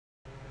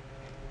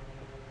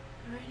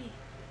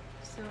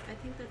So I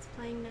think that's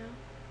playing now.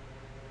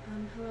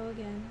 Hello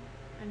again.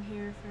 I'm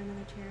here for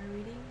another tarot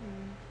reading,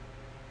 and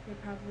you're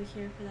probably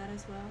here for that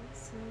as well.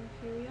 So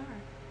here we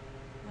are.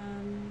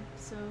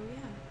 So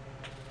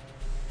yeah,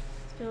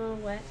 it's been a little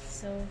wet,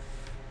 so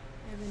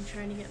I've been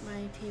trying to get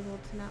my table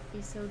to not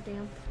be so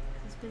damp.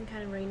 It's been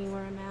kind of rainy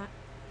where I'm at,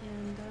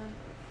 and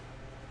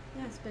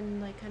yeah, it's been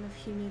like kind of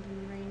humid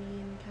and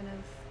rainy and kind of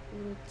a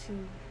little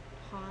too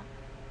hot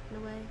in a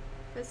way,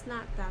 but it's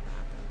not that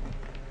bad though.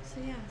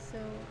 So yeah,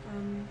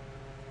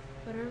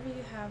 whatever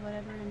you have,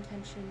 whatever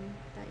intention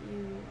that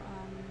you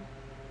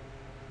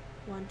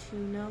want to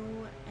know,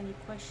 any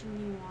question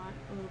you want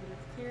a little bit of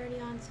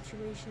clarity on,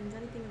 situations,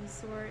 anything of the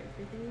sort, if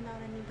you're thinking about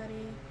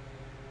anybody,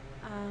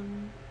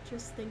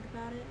 just think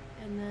about it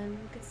and then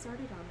we'll get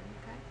started on it,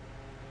 okay?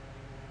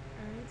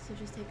 Alright, so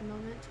just take a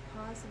moment to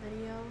pause the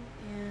video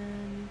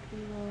and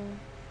we'll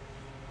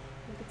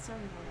get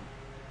started on it.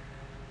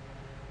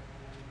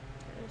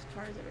 Okay, there's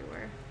cards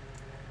everywhere.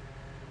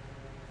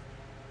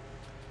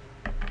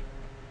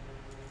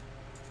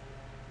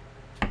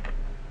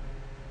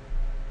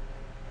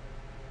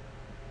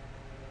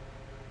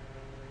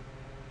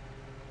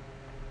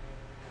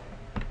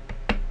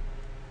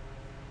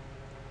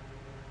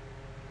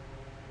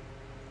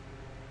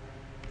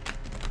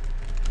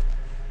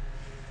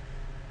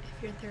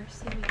 If you're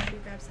thirsty, make sure you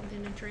grab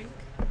something to drink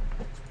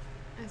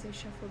as I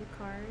shuffle the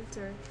cards,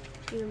 or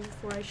even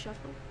before I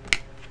shuffle.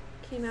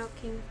 Came out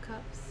King of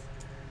Cups.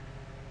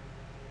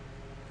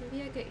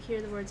 Maybe I could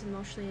hear the words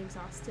emotionally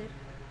exhausted,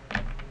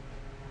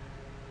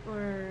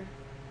 or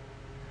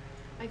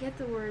I get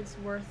the words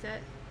worth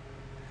it.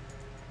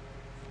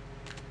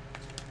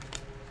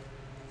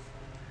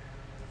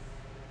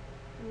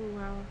 Oh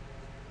wow.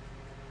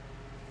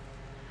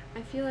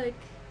 I feel like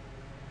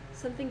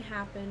something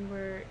happened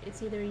where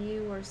it's either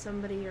you or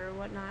somebody or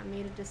whatnot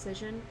made a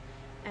decision,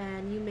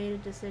 and you made a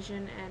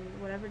decision, and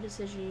whatever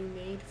decision you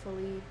made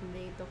fully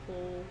made the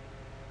whole,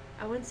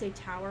 I wouldn't say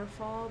tower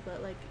fall,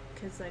 but like,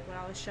 because like when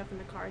I was shuffling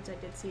the cards I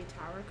did see a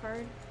tower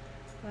card,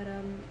 but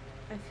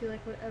I feel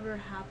like whatever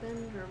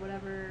happened, or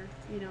whatever,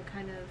 you know,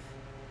 kind of,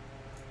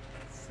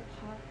 it's so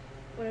hot,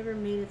 whatever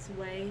made its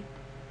way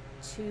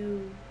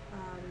to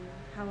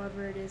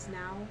however it is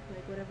now,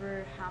 like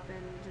whatever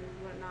happened and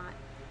whatnot,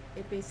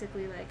 it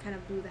basically like kind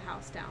of blew the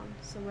house down.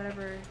 So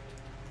whatever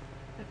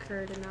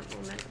occurred in that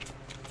moment,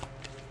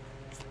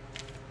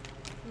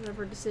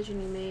 whatever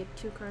decision you made,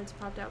 2 cards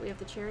popped out. We have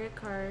the Chariot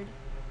card.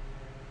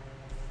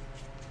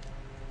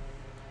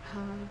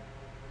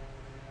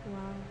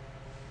 Wow.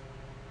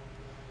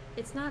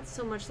 It's not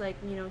so much like,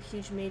 you know,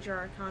 huge major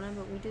arcana,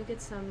 but we do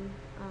get some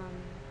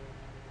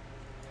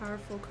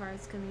powerful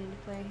cards coming into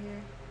play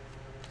here.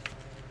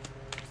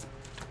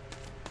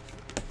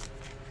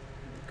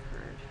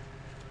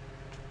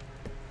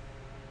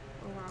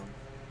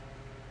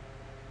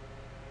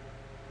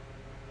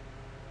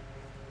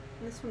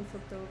 This one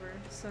flipped over,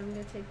 so I'm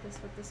going to take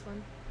this with this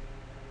one.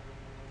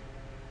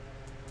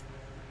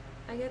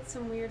 I get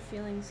some weird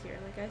feelings here.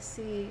 Like I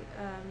see,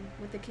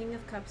 with the King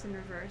of Cups in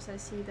reverse, I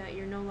see that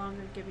you're no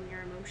longer giving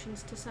your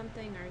emotions to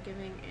something or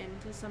giving in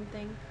to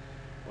something,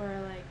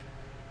 or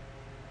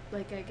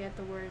like I get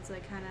the words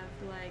like kind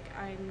of like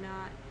I'm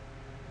not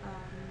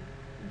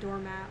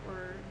doormat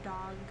or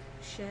dog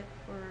shit,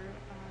 or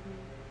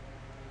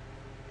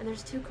and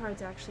there's 2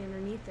 cards actually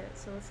underneath it,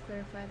 so let's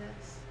clarify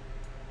this.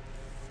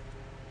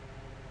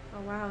 Oh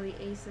wow, the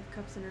Ace of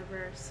Cups in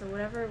reverse. So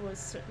whatever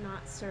was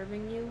not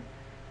serving you,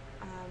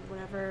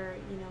 whatever,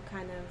 you know,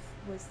 kind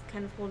of was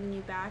kind of holding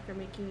you back or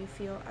making you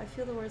feel, I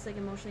feel the words like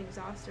emotionally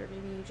exhausted, or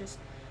maybe you just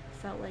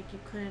felt like you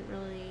couldn't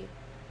really,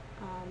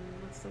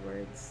 what's the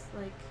words,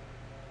 like,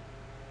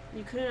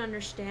 you couldn't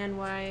understand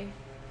why,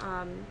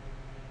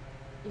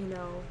 you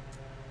know,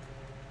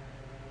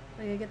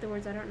 like I get the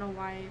words, I don't know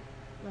why,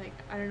 like,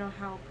 I don't know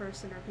how a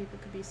person or people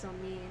could be so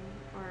mean,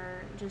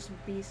 or just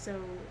be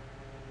so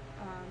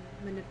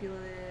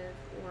manipulative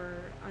or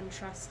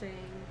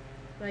untrusting.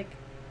 Like,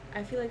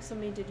 I feel like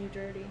somebody did you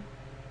dirty.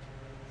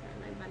 Sorry,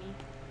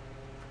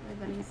 my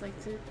bunnies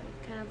like to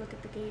kind of look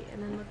at the gate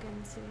and then look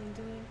and see what I'm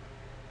doing.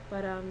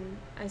 But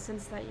I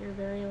sense that you're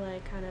very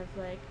like kind of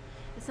like,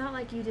 it's not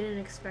like you didn't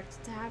expect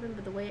it to happen,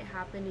 but the way it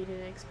happened, you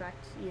didn't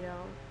expect, you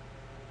know,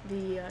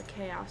 the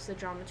chaos, the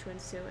drama to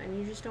ensue, and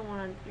you just don't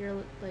want to,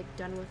 you're like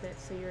done with it,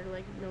 so you're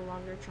like no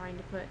longer trying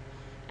to put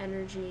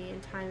energy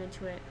and time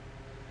into it.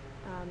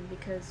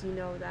 Because you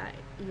know that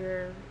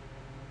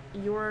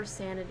your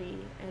sanity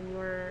and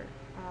your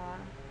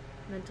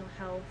mental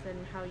health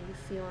and how you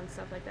feel and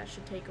stuff like that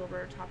should take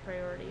over top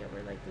priority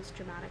over like this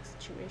dramatic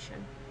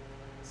situation.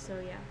 So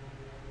yeah,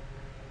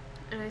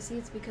 and I see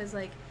it's because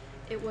like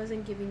it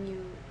wasn't giving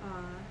you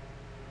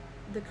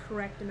the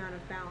correct amount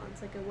of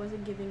balance. Like it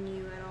wasn't giving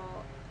you at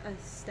all a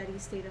steady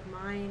state of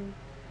mind.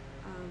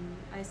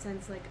 I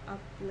sense like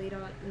up late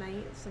at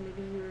night, so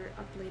maybe you were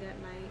up late at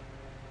night,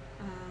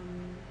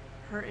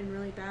 hurting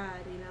really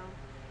bad, you know.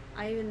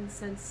 I even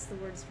sense the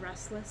words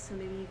restless, so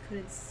maybe you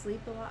couldn't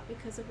sleep a lot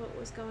because of what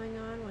was going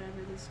on,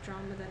 whatever this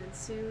drama that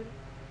ensued.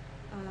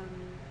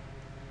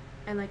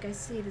 and like I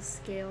see the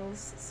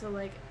scales. So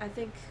like I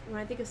think when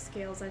I think of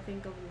scales, I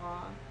think of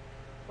law,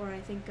 or I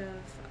think of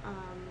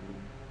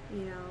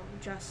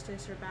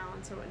justice or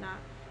balance or whatnot.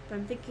 But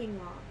I'm thinking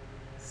law.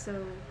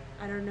 So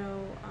I don't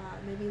know.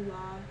 Maybe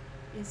law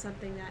is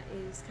something that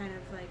is kind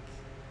of like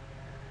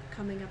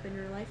coming up in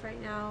your life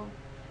right now.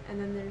 And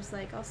then there's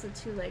like also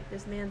too, like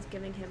this man's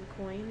giving him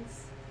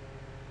coins,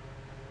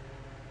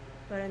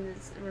 but in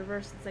this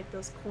reverse, it's like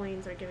those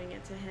coins are giving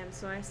it to him.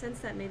 So I sense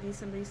that maybe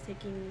somebody's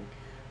taking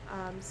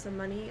some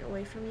money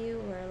away from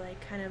you, or like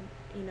kind of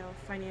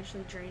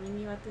financially draining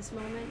you at this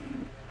moment,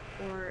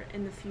 or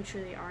in the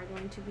future they are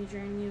going to be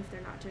draining you if they're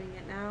not doing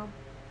it now.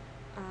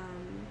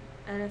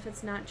 And if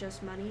it's not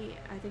just money,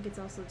 I think it's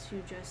also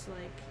too just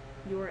like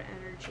your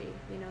energy.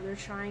 They're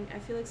trying, I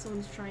feel like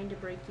someone's trying to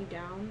break you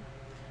down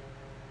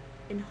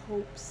in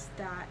hopes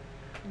that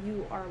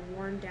you are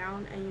worn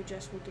down and you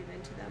just will give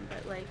in to them.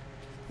 But like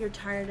you're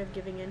tired of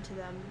giving in to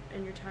them,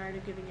 and you're tired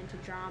of giving into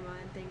drama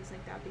and things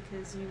like that,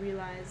 because you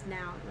realize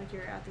now, like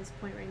you're at this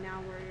point right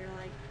now where you're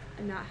like,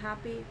 I'm not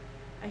happy,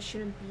 I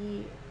shouldn't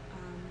be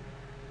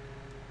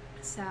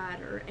sad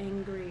or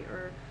angry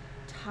or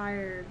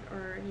tired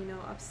or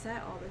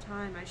upset all the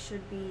time. I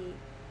should be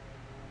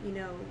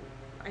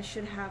I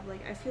should have,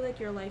 like, I feel like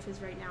your life is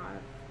right now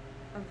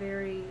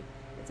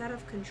it's out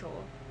of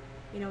control.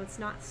 It's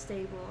not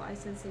stable. I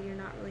sense that you're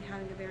not really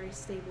having a very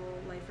stable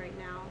life right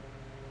now.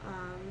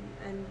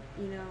 And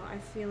I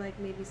feel like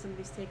maybe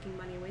somebody's taking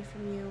money away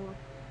from you,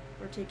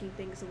 or taking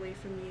things away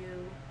from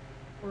you,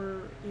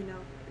 or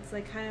it's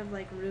like kind of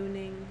like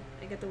ruining.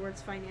 I get the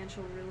words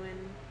financial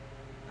ruin.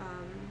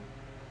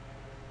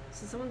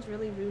 So someone's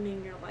really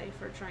ruining your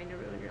life, or trying to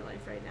ruin your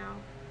life right now.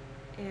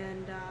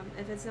 And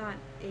if it's not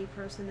a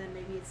person, then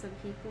maybe it's some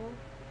people.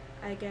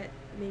 I get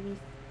maybe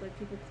like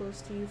people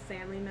close to you,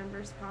 family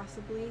members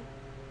possibly.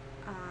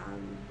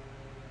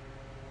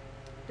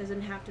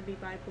 Doesn't have to be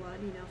by blood,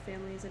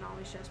 family isn't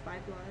always just by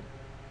blood.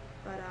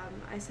 But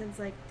I sense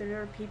like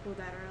there are people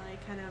that are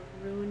like kind of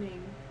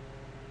ruining,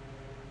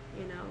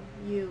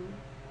 you.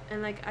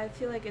 And like I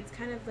feel like it's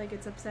kind of like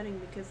it's upsetting,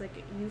 because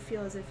like you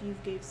feel as if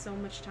you've gave so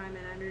much time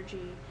and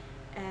energy,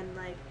 and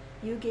like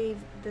you gave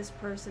this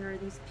person or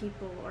these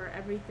people or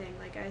everything.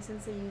 Like I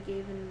sense that you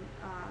gave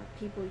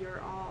people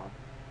your all,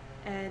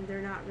 and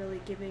they're not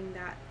really giving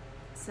that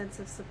sense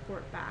of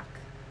support back,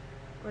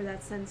 or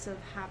that sense of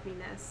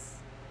happiness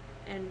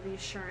and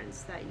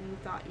reassurance that you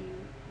thought you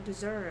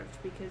deserved,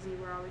 because you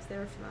were always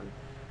there for them.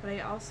 But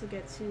I also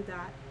get to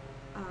that,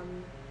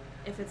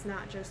 if it's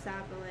not just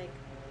that, but like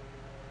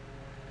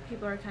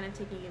people are kind of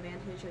taking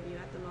advantage of you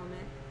at the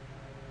moment.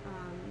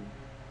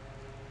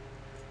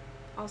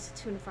 Also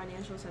too, in a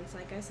financial sense,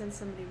 like I sense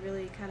somebody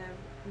really kind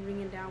of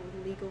ringing down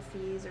with legal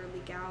fees or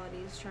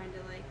legalities, trying to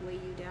like weigh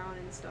you down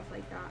and stuff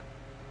like that.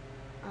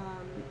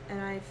 And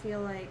I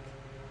feel like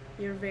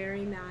you're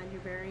very mad,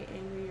 you're very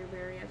angry, you're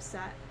very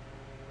upset.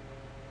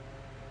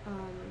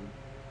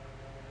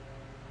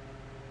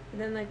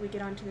 Then like we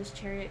get onto this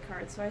Chariot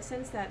card, so I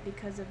sense that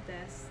because of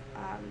this,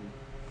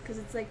 because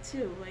it's like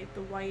too, like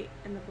the white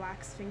and the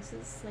black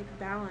sphinxes, like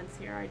balance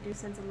here. I do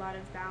sense a lot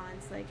of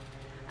balance. Like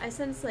I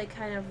sense like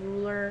kind of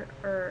ruler,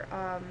 or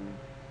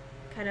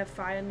kind of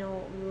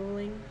final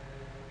ruling.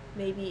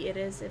 Maybe it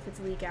is, if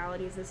it's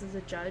legalities, this is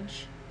a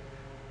judge.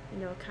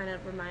 It kind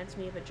of reminds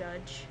me of a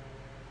judge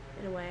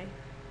in a way,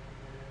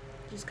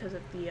 just because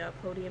of the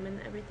podium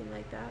and everything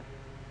like that.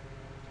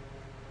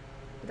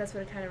 But that's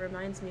what it kind of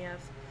reminds me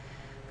of.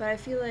 But I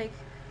feel like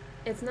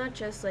it's not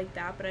just like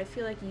that, but I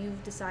feel like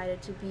you've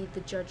decided to be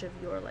the judge of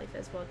your life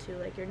as well too.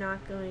 Like you're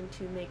not going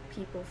to make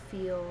people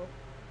feel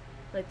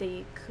like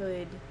they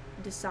could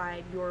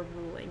decide your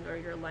ruling or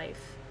your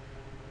life.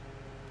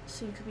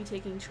 So you could be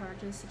taking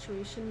charge in a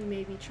situation. You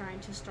may be trying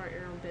to start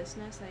your own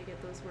business. I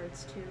get those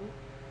words too.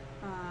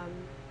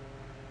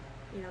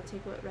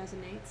 Take what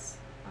resonates.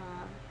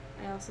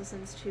 I also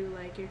sense too,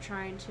 like you're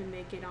trying to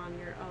make it on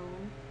your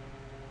own,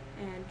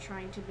 and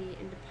trying to be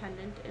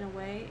independent in a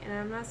way. And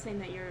I'm not saying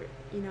that you're,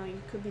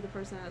 you could be the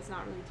person that's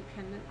not really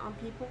dependent on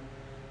people,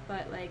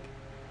 but like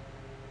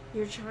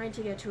you're trying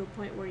to get to a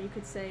point where you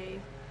could say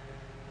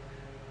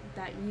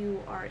that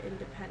you are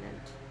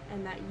independent,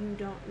 and that you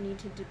don't need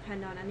to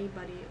depend on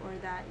anybody, or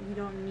that you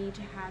don't need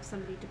to have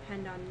somebody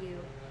depend on you.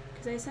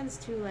 Because I sense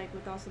too, like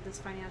with also this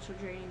financial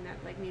draining, that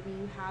like maybe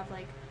you have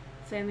like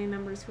family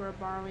members who are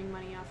borrowing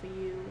money off of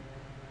you.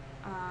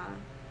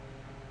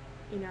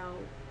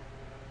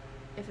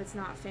 If it's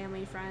not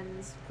family,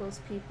 friends, close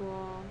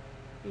people,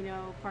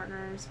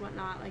 partners,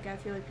 whatnot, like I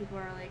feel like people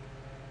are like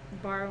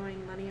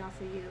borrowing money off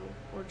of you,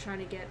 or trying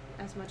to get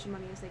as much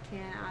money as they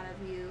can out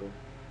of you,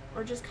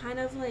 or just kind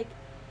of like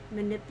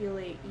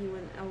manipulate you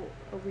in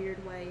a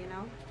weird way,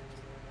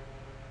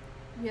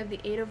 You have the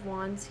Eight of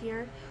Wands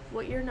here.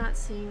 What you're not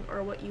seeing,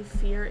 or what you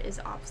fear, is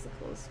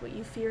obstacles. What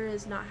you fear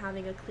is not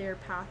having a clear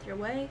path your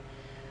way.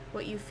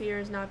 What you fear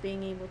is not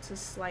being able to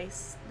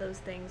slice those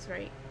things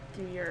right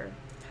through your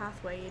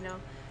pathway,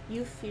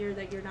 You fear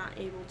that you're not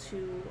able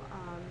to,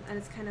 and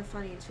it's kind of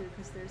funny too,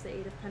 because there's the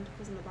Eight of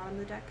Pentacles on the bottom of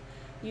the deck.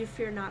 You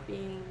fear not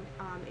being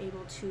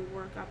able to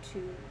work up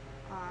to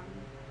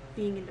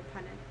being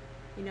independent,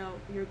 you know,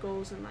 your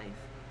goals in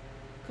life.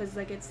 Because,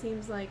 like, it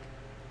seems like,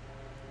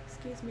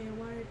 excuse me, I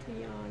wanted to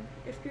yawn.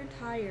 If you're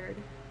tired,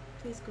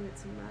 please go get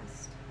some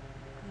rest.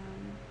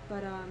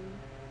 But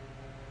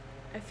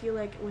I feel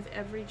like with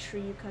every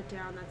tree you cut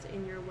down that's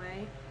in your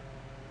way,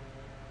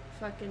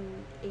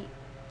 fucking 8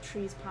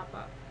 trees pop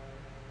up.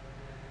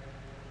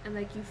 And,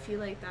 like, you feel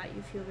like that.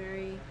 You feel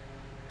very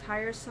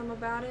tiresome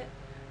about it.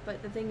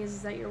 But the thing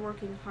is that you're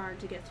working hard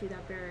to get through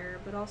that barrier.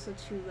 But also,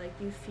 too, like,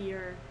 you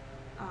fear,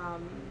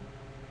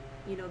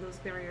 you know, those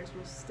barriers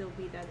will still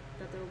be that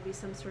there will be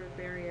some sort of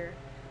barrier.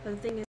 But the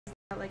thing is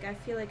that, like, I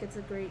feel like it's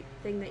a great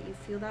thing that you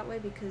feel that way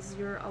because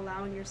you're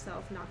allowing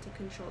yourself not to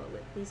control it.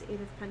 With these 8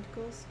 of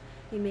Pentacles,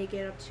 you may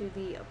get up to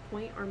the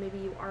point, or maybe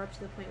you are up to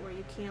the point where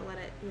you can't let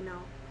it, you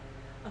know,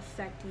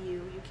 affect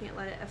you. You can't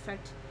let it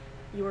affect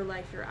your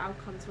life, your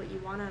outcomes, what you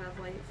want out of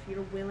life.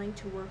 You're willing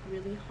to work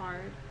really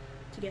hard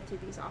to get through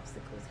these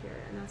obstacles here,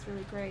 and that's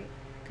really great.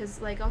 Because,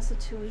 like, also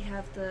too, we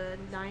have the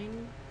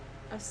 9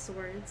 of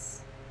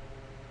Swords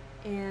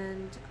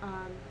and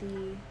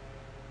the,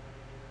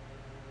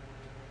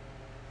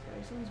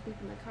 sorry, someone's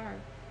beeping the car,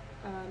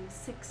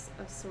 6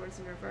 of Swords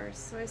in reverse.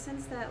 So I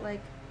sense that,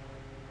 like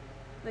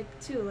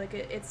too, like,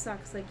 it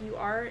sucks. Like, you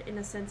are in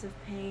a sense of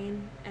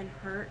pain and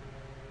hurt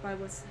by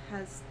what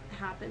has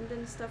happened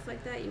and stuff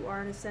like that. You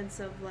are in a sense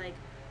of, like,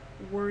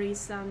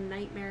 worrisome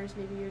nightmares.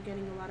 Maybe you're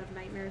getting a lot of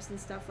nightmares and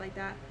stuff like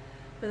that.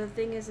 But the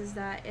thing is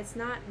that it's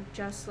not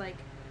just, like,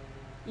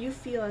 you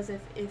feel as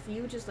if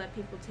you just let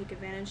people take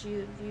advantage of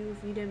you,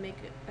 if you didn't make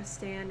a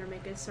stand or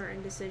make a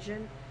certain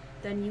decision,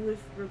 then you would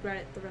regret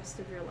it the rest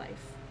of your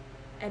life.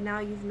 And now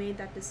you've made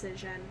that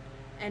decision,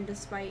 and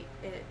despite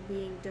it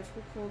being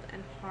difficult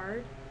and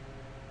hard,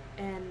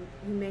 and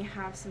you may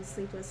have some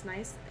sleepless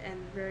nights and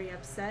very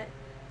upset,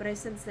 but I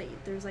sense that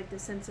there's, like,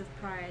 this sense of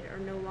pride or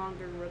no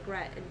longer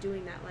regret in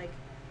doing that. Like,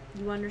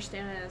 you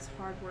understand it as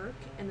hard work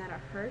and that it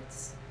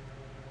hurts.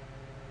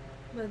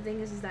 But the thing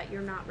is that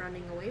you're not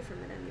running away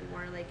from it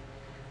anymore. Like,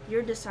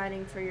 you're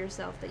deciding for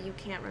yourself that you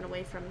can't run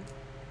away from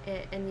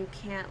it, and you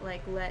can't,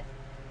 like, let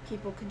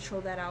people control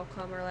that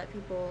outcome or let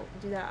people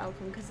do that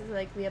outcome. Because it's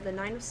like we have the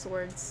 9 of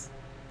Swords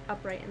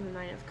upright and the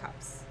 9 of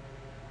Cups.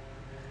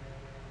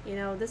 You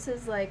know, this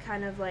is, like,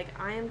 kind of like,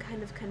 I am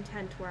kind of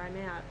content where I'm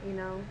at, you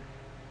know.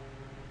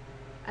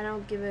 I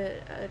don't give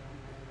it a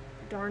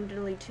darn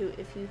diddly toot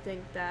if you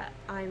think that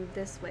I'm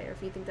this way or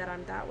if you think that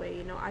I'm that way,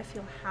 you know. I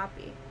feel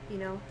happy, you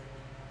know.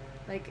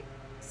 Like,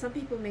 some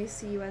people may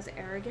see you as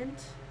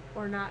arrogant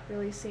or not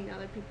really seeing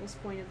other people's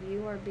point of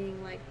view or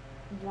being, like,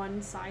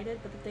 one-sided,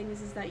 but the thing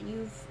is that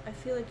I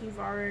feel like you've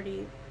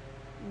already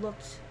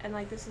looked, and,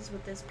 like, this is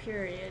with this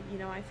period, you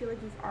know, I feel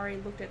like you've already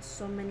looked at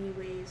so many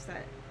ways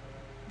that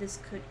this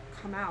could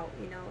come out,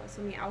 you know,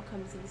 so many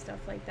outcomes and stuff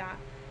like that.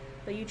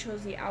 But you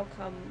chose the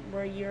outcome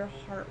where your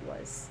heart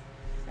was.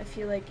 I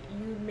feel like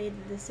you made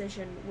the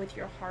decision with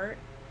your heart,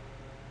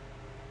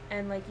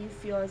 and, like, you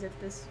feel as if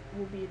this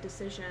will be a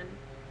decision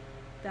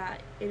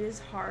that it is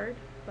hard,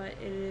 but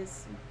it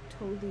is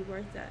totally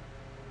worth it.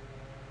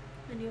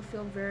 And you'll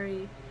feel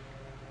very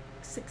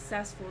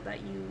successful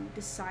that you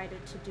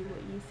decided to do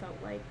what you felt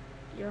like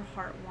your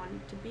heart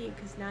wanted to be,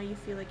 because now you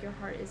feel like your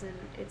heart is in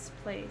its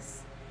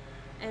place.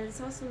 And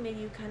it's also made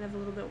you kind of a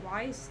little bit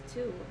wise,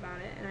 too, about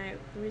it. And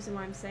the reason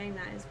why I'm saying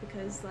that is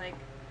because, like,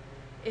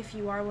 if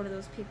you are one of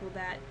those people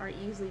that are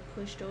easily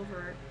pushed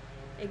over,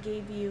 it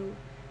gave you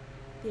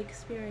the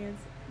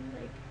experience.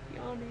 I'm, like,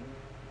 yawning.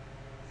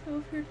 So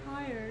if you're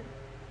tired,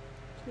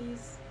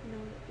 please, you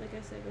know, like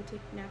I said, go take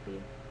a nappy.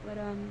 But,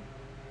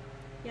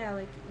 yeah,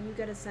 like, you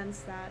get a sense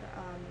that,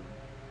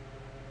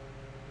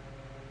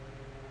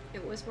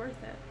 it was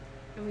worth it.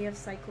 And we have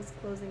cycles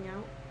closing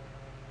out.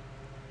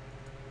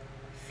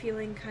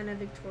 Feeling kind of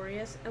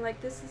victorious, and, like,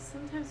 this is,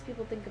 sometimes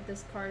people think of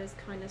this card as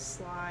kind of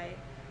sly,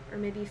 or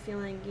maybe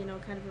feeling, you know,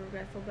 kind of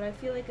regretful, but I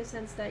feel like a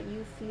sense that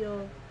you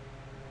feel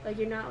like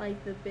you're not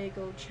like the big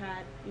old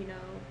Chad, you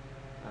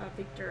know,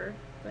 victor,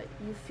 but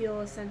you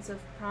feel a sense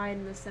of pride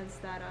in the sense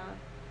that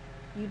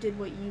you did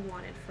what you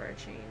wanted for a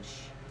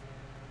change,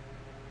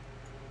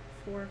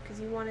 because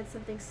you wanted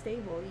something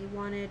stable, you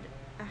wanted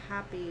a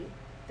happy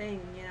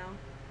thing, you know.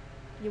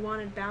 You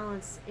wanted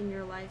balance in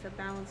your life, a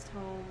balanced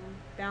home,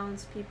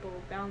 balanced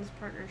people, balanced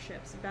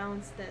partnerships,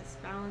 balance this,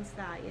 balance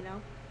that, you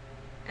know?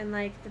 And,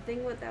 like, the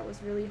thing that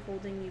was really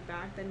holding you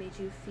back, that made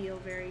you feel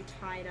very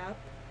tied up,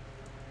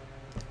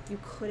 you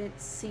couldn't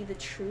see the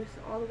truth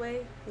all the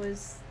way,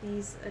 was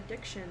these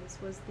addictions,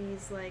 was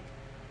these, like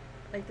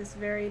this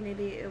very,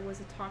 maybe it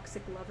was a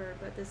toxic lover,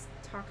 but this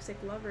toxic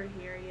lover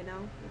here, you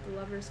know? With the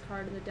Lover's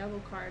card and the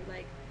Devil card,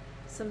 like,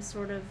 some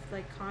sort of,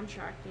 like,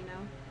 contract, you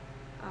know?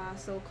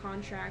 Soul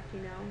contract, you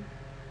know,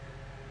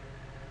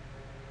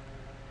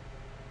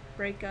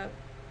 breakup,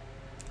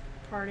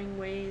 parting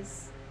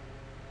ways,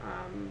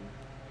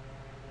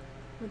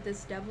 with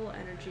this Devil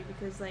energy,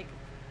 because, like,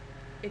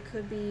 it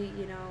could be,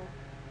 you know,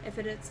 if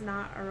it's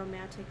not a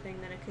romantic thing,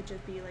 then it could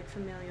just be, like,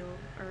 familial,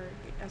 or,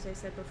 as I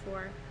said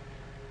before,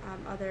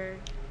 other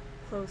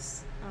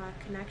close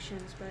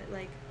connections, but,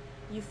 like,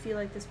 you feel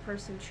like this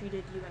person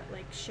treated you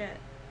like shit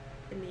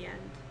in the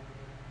end.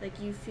 Like,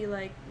 you feel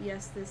like,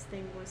 yes, this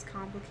thing was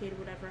complicated,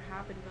 whatever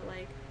happened, but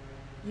like,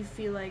 you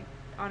feel like,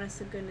 honest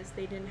to goodness,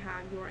 they didn't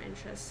have your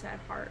interests at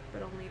heart,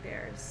 but only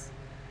theirs.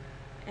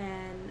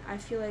 And I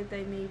feel like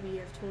they maybe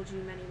have told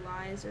you many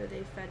lies, or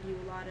they fed you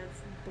a lot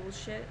of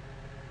bullshit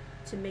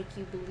to make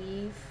you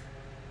believe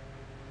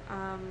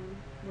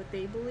what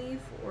they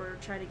believe, or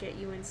try to get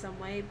you in some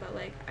way. But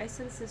like, I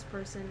sense this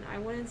person, I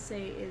wouldn't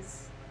say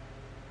is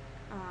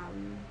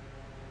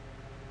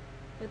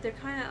but they're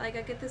kind of like,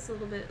 I get this a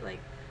little bit, like,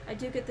 I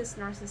do get this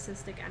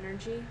narcissistic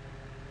energy,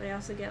 but I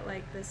also get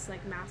like this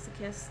like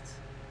masochist,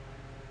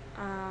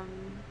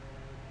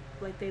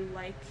 like they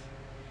like,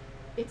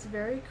 it's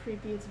very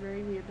creepy, it's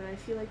very weird, but I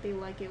feel like they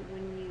like it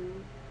when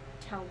you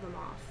tell them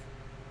off,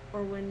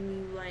 or when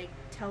you like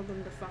tell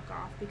them to fuck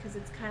off, because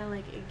it's kind of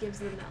like, it gives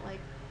them that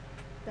like,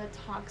 that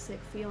toxic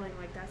feeling,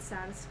 like that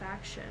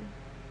satisfaction.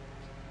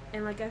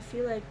 And like, I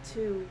feel like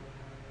too,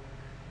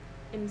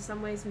 in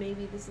some ways,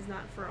 maybe this is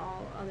not for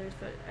all others,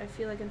 but I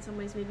feel like in some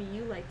ways maybe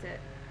you liked it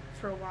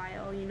for a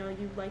while, you know,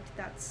 you liked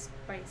that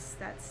spice,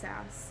 that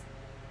sass.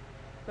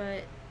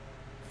 But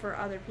for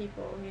other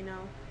people, you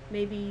know,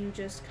 maybe you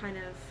just kind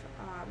of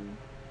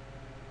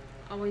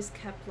always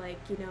kept like,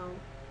 you know,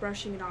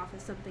 brushing it off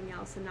as something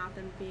else, and not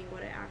them being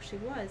what it actually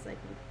was, like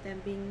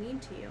them being mean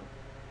to you,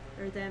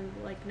 or them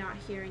like not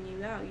hearing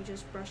you out. You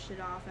just brushed it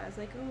off as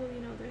like, oh,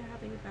 you know, they're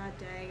having a bad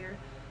day, or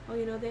oh,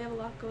 you know, they have a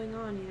lot going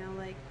on, you know,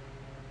 like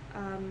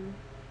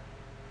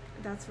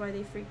that's why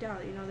they freaked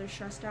out, you know, they're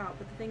stressed out.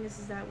 But the thing is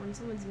that when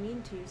someone's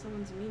mean to you,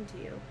 someone's mean to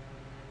you,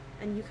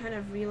 and you kind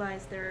of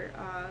realize their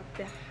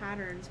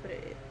patterns. But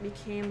it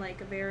became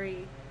like a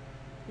very,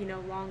 you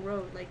know, long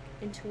road, like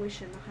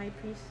intuition, the high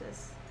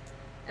priestess,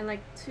 and like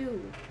two,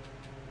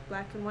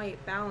 black and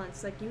white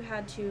balance. Like, you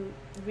had to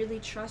really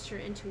trust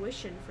your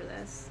intuition for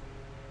this,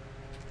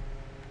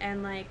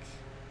 and like,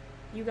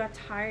 you got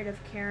tired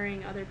of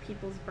carrying other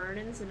people's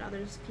burdens and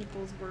other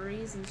people's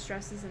worries and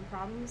stresses and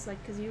problems, like,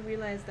 because you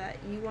realize that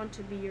you want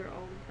to be your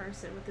own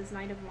person. With this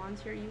Knight of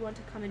Wands here, you want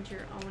to come into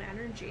your own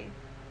energy.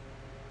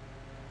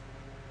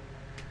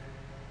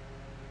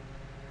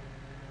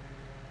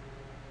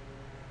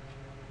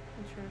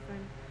 I'm trying to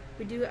find,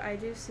 I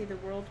do see the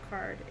World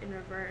card in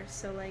reverse,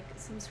 so like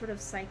some sort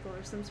of cycle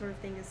or some sort of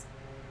thing is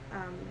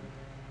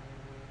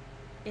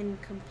in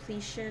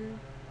completion,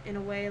 in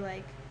a way.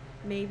 Like,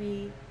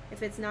 maybe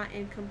if it's not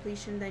in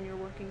completion, then you're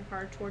working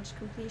hard towards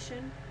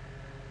completion.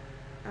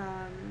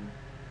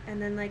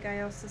 And then like,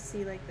 I also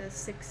see like the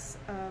Six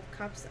of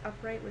Cups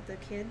upright with the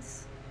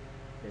kids.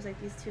 There's like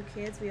these two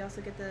kids. We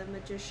also get the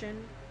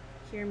Magician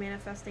here,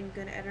 manifesting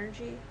good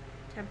energy.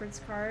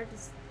 Temperance card,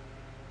 this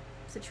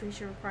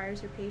situation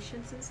requires your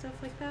patience and stuff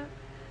like that.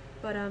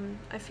 But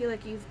I feel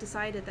like you've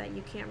decided that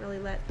you can't really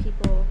let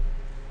people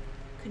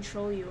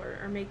control you,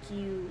 or make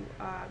you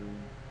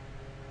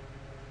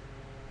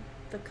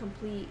the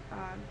complete,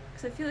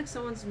 because I feel like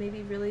someone's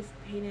maybe really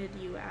painted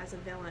you as a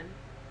villain,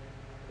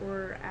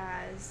 or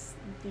as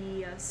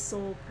the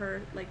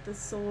the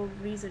sole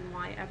reason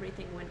why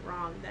everything went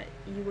wrong, that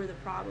you were the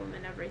problem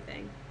in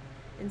everything,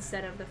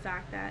 instead of the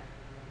fact that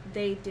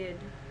they did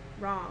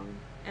wrong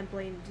and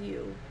blamed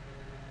you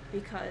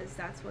because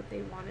that's what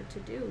they wanted to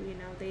do. You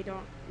know, they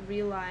don't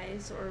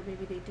realize, or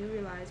maybe they do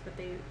realize, but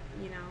they,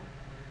 you know,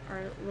 are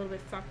a little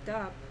bit fucked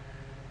up,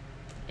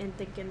 and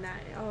thinking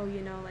that, oh, you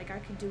know, like, I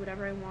could do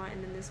whatever I want,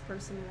 and then this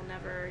person will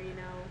never, you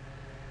know,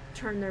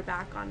 turn their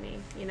back on me,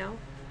 you know?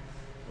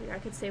 Like, I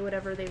could say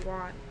whatever they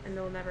want, and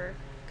they'll never,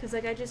 because,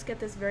 like, I just get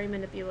this very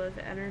manipulative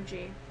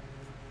energy.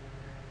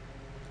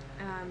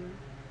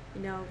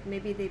 You know,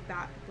 maybe they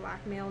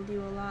blackmailed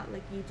you a lot,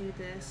 like, you do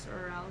this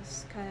or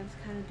else kind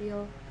of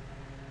deal.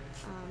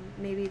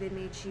 Maybe they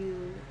made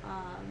you,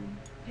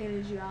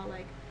 painted you out.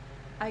 Like,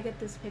 I get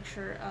this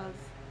picture of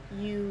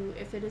you,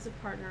 if it is a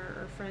partner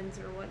or friends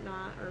or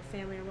whatnot, or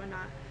family or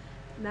whatnot,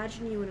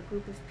 imagine you in a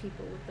group of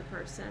people with the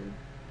person,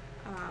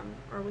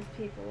 or with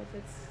people, if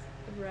it's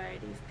a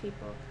variety of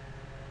people.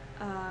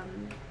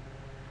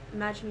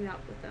 Imagine you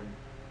out with them.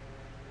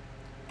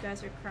 You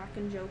guys are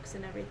cracking jokes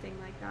and everything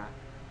like that.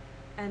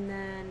 And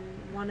then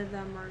one of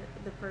them, or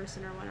the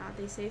person or whatnot,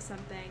 they say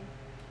something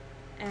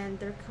and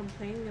they're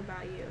complaining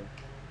about you.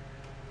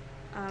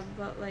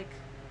 But like,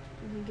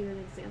 let me give you an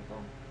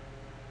example.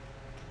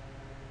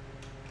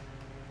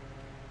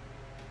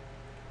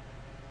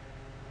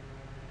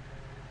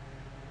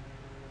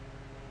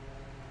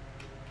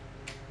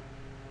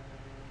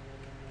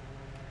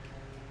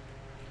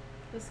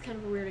 This is kind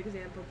of a weird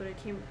example, but it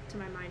came to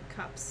my mind,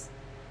 cups.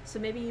 So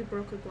maybe you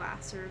broke a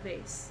glass or a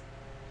vase,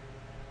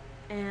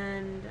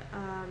 and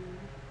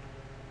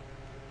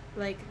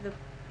like the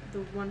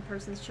one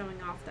person's showing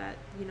off that,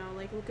 you know,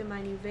 like, look at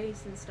my new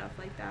vase and stuff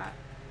like that,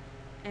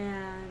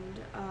 and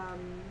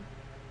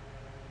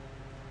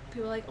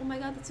people are like, oh my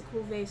god, that's a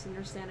cool vase, and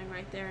you're standing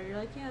right there, you're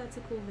like, yeah, that's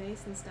a cool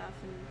vase and stuff,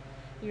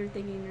 and you're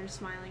thinking, you're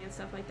smiling and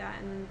stuff like that,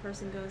 and then the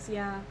person goes,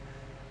 yeah,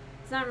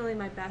 it's not really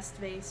my best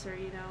vase, or,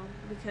 you know,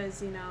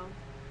 because, you know,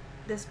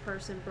 this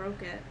person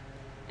broke it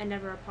and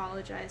never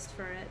apologized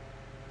for it,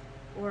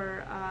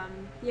 or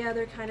yeah,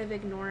 they're kind of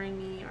ignoring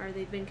me, or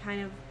they've been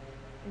kind of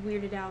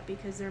weirded out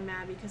because they're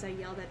mad because I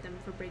yelled at them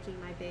for breaking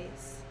my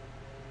vase.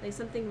 Like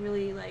something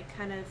really like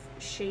kind of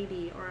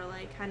shady or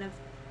like kind of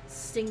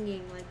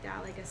stinging like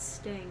that, like a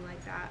sting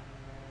like that.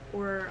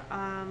 Or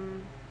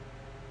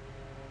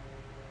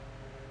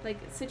like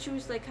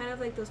situations like kind of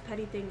like those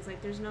petty things,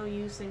 like there's no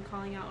use in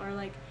calling out, or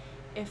like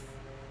if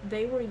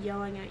they were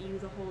yelling at you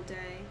the whole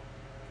day,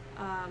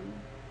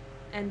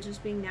 and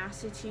just being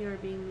nasty to you or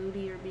being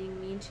moody or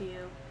being mean to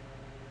you,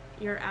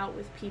 you're out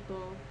with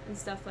people and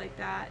stuff like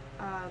that,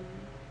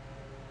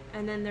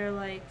 and then they're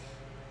like,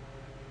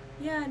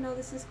 yeah, no,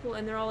 this is cool,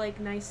 and they're all like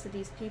nice to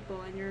these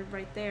people, and you're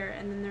right there,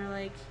 and then they're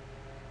like,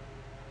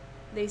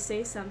 they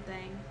say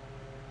something,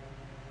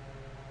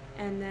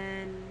 and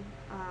then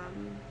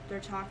they're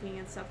talking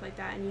and stuff like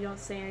that, and you don't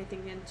say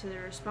anything into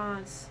their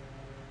response,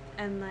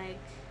 and like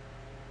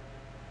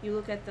you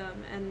look at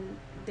them and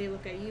they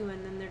look at you,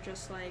 and then they're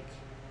just like,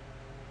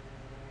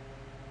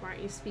 why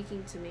aren't you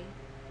speaking to me?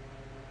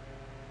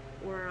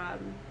 Or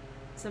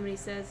somebody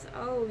says,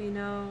 oh, you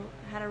know,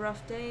 I had a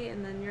rough day,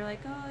 and then you're like,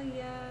 oh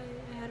yeah,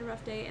 I had a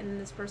rough day, and then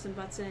this person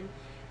butts in,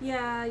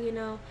 yeah, you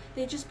know,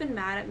 they've just been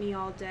mad at me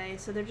all day,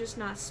 so they're just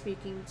not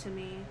speaking to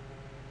me,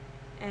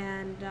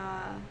 and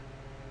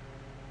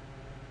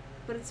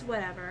but it's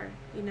whatever,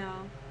 you know.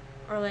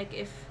 Or like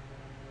if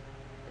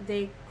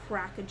they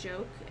crack a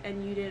joke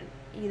and you didn't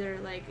either,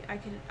 like I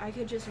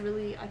could just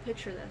really, I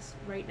picture this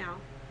right now.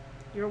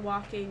 You're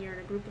walking, you're in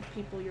a group of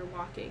people, you're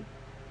walking.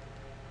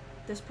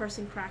 This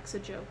person cracks a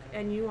joke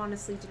and you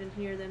honestly didn't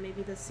hear them.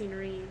 Maybe the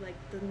scenery, like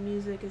the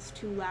music is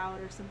too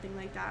loud or something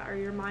like that, or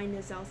your mind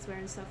is elsewhere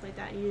and stuff like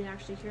that, and you didn't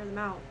actually hear them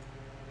out.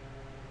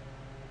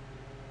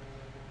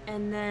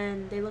 And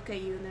then they look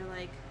at you and they're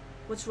like,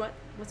 what's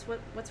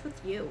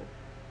with you?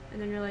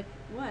 And then you're like,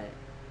 what?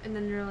 And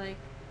then you're like,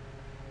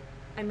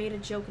 I made a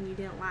joke and you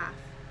didn't laugh.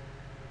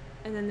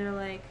 And then they're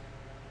like,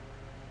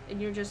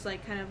 and you're just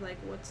like kind of like,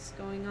 what's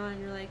going on?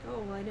 And you're like, oh,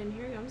 well, I didn't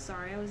hear you, I'm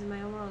sorry, I was in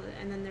my own world.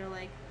 And then they're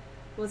like,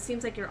 well, it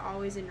seems like you're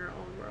always in your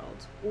own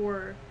world.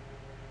 Or,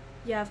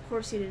 yeah, of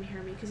course you didn't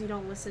hear me because you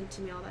don't listen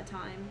to me all that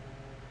time.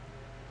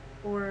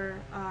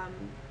 Or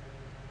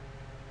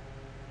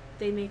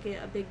they make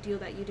it a big deal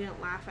that you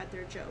didn't laugh at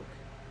their joke.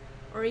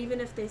 Or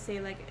even if they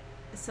say like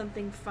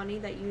something funny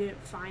that you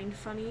didn't find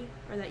funny,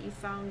 or that you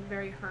found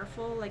very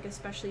hurtful, like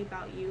especially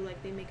about you,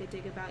 like they make a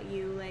dig about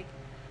you, like,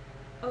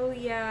 oh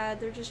yeah,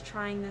 they're just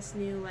trying this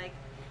new like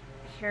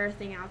hair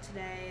thing out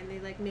today, and they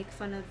like make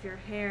fun of your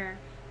hair,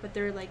 but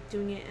they're like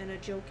doing it in a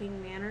joking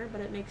manner,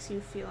 but it makes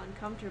you feel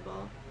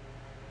uncomfortable.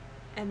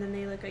 And then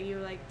they look at you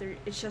like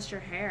it's just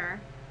your hair,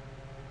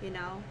 you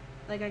know.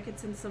 Like I could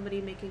send somebody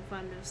making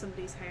fun of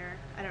somebody's hair,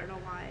 I don't know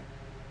why,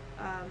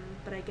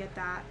 but I get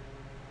that.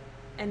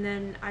 And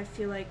then I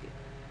feel like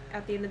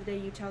at the end of the day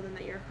you tell them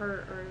that you're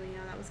hurt, or you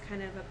know, that was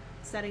kind of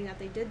upsetting that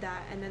they did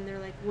that, and then they're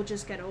like, we'll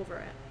just get over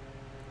it.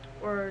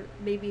 Or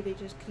maybe they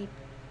just keep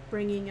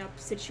bringing up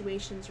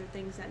situations or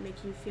things that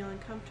make you feel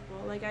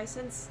uncomfortable. Like I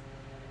sense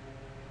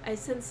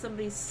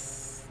somebody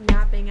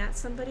snapping at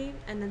somebody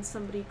and then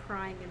somebody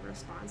crying in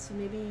response. So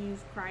maybe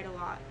you've cried a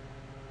lot,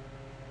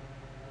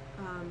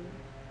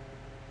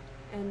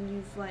 and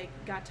you've like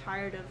got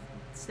tired of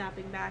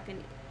snapping back,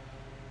 and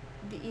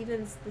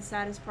even the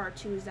saddest part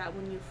too is that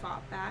when you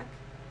fought back,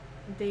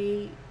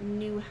 they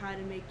knew how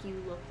to make you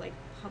look like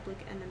public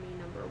enemy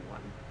number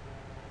one.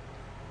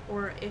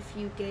 Or if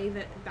you gave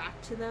it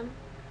back to them,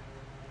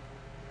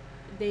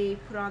 they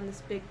put on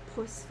this big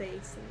puss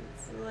face, and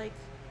it's like,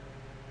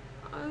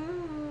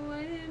 oh,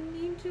 I didn't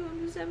mean to, I'm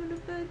just having a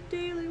bad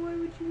day, like why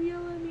would you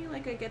yell at me?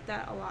 Like I get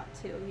that a lot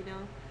too, you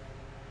know.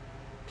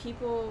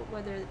 People,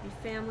 whether it be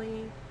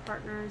family,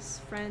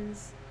 partners,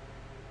 friends,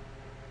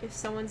 if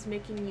someone's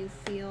making you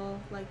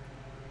feel like,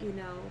 you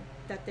know,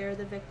 that they're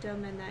the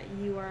victim and that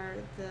you are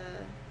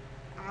the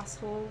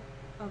asshole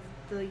of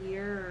the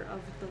year or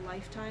of the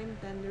lifetime,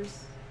 then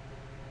there's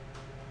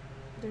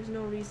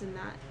no reason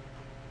that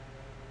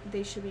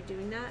they should be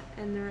doing that.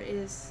 And there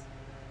is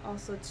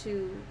also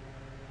too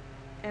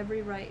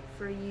every right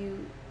for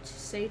you to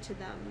say to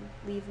them,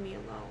 leave me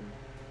alone.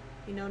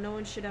 You know, no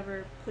one should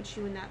ever put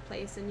you in that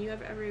place, and you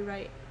have every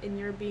right in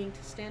your being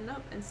to stand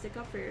up and stick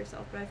up for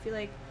yourself. But I feel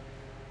like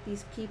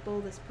these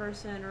people, this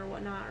person or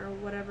whatnot, or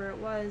whatever it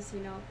was, you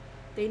know,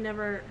 they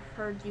never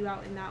heard you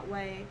out in that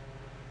way.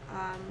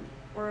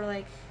 Or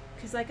like,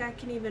 because like I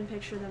can even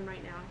picture them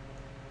right now.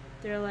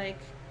 They're like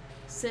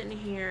sitting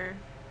here,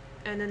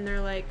 and then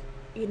they're like,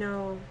 you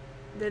know,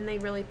 then they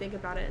really think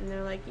about it, and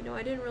they're like, you know,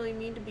 I didn't really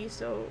mean to be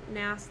so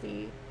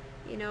nasty,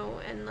 you know,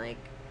 and like,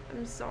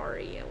 I'm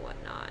sorry and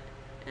whatnot.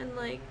 And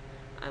like,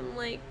 I'm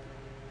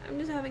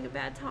just having a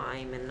bad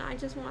time, and I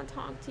just want to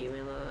talk to you,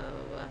 and blah,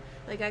 blah, blah.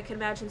 Like, I can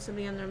imagine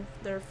somebody on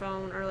their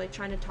phone, or like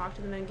trying to talk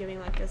to them and giving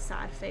like a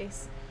sad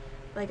face.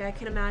 Like, I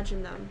can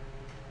imagine them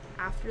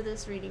after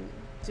this reading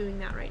doing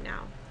that right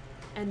now.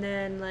 And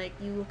then like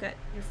you look at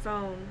your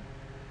phone,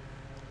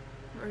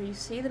 or you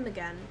see them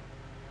again,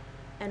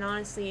 and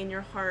honestly in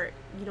your heart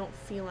you don't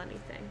feel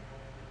anything.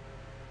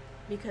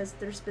 because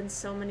there's been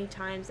so many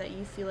times that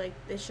you feel like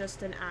it's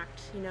just an act,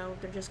 you know,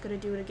 they're just going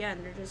to do it again.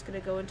 They're just going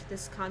to go into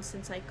this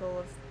constant cycle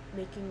of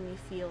making me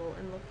feel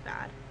and look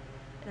bad.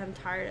 And I'm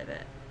tired of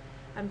it.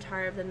 I'm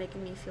tired of them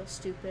making me feel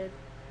stupid,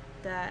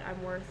 that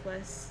I'm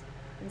worthless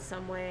in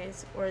some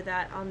ways, or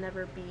that I'll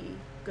never be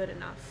good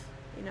enough,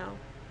 you know,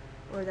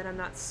 or that I'm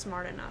not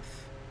smart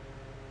enough,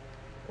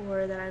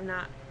 or that I'm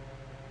not,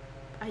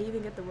 I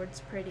even get the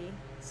words pretty.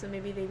 So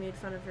maybe they made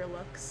fun of your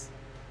looks.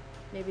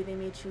 Maybe they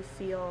made you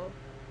feel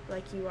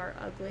like you are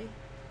ugly.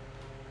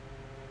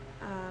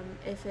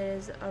 If it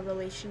is a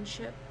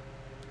relationship,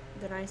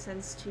 then I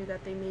sense too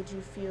that they made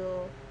you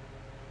feel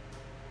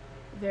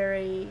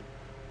very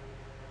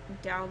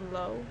down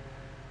low.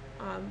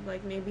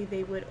 Like maybe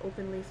they would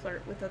openly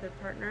flirt with other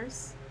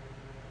partners,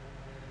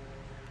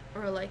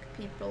 or like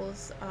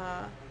people's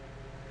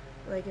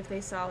like if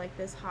they saw like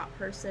this hot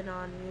person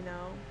on, you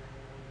know,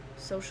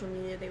 social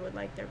media, they would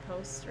like their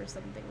posts or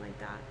something like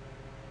that.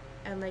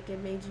 And like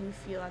it made you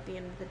feel at the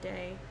end of the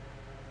day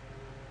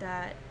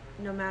that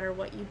no matter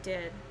what you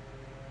did,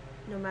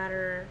 no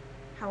matter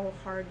how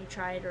hard you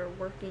tried or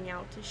working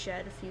out to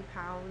shed a few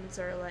pounds,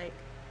 or like,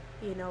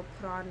 you know,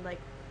 put on like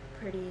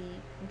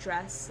pretty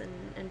dress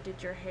and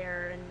did your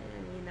hair and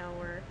you know,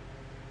 or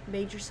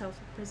made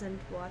yourself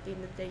presentable, at the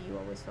end of the day you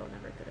always felt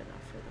never good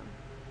enough for them.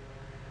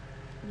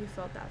 You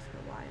felt that for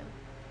a while.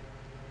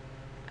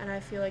 And I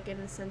feel like in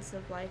a sense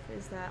of life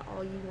is that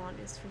all you want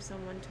is for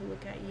someone to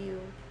look at you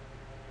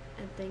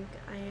and think,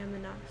 I am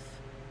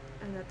enough,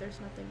 and that there's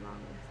nothing wrong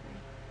with me.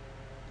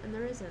 And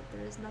there isn't.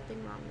 There is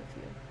nothing wrong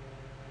with you.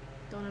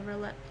 Don't ever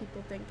let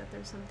people think that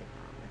there's something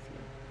wrong with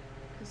you,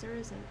 because there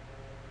isn't.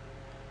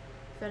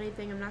 If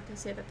anything, I'm not going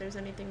to say that there's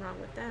anything wrong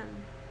with them,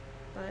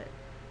 but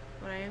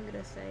what I am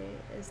going to say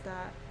is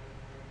that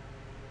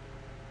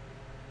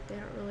they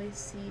don't really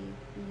see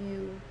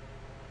you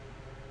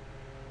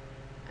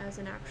as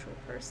an actual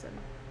person.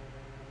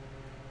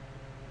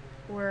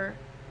 Or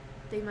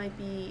they might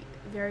be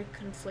very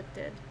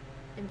conflicted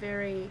and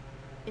very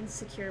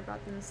insecure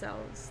about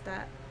themselves,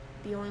 that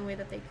the only way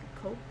that they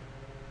could cope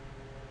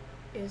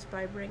is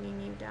by bringing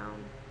you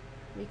down,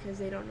 because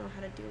they don't know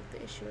how to deal with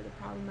the issue or the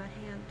problem at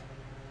hand.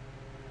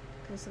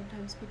 Because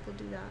sometimes people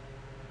do that.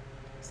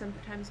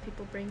 Sometimes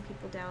people bring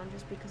people down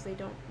just because they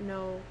don't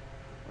know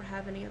or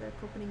have any other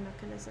coping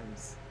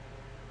mechanisms.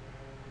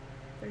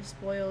 They're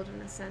spoiled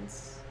in a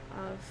sense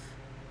of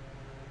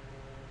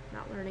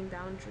not learning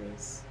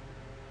boundaries,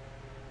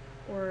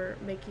 or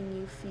making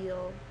you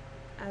feel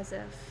as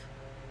if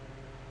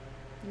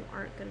you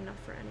aren't good enough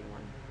for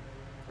anyone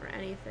or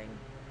anything.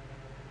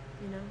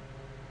 You know,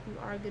 you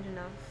are good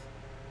enough,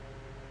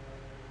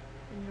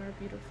 and you are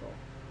beautiful,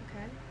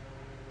 okay?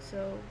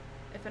 So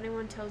if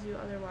anyone tells you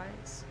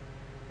otherwise,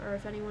 or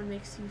if anyone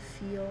makes you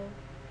feel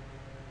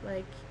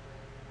like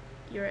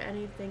you're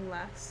anything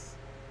less,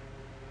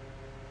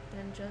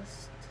 then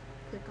just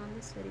click on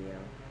this video,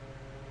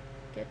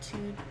 get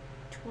to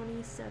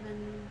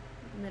 27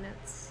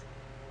 minutes,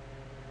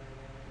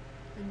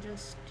 and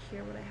just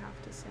hear what I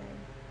have to say,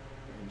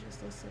 and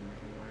just listen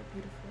that you are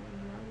beautiful,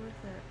 and you are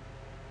worth it,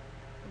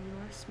 and you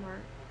are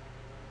smart,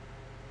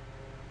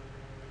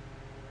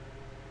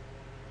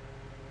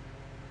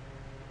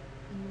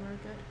 and you are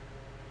good.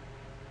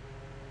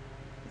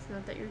 It's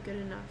not that you're good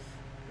enough,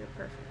 you're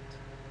perfect.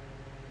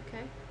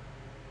 Okay?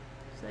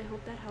 So I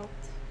hope that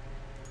helped.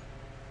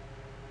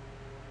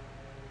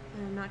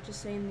 And I'm not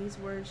just saying these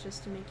words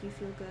just to make you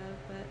feel good,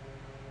 but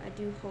I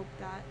do hope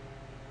that,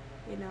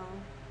 you know,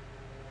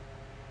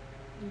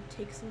 you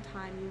take some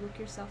time, you look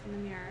yourself in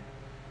the mirror.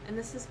 And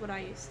this is what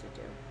I used to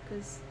do,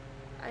 because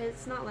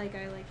it's not like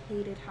I like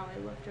hated how I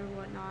looked or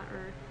whatnot,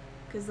 or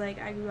because like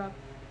I grew up,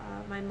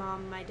 my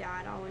mom, my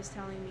dad always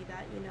telling me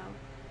that, you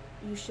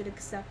know, you should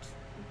accept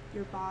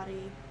your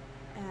body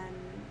and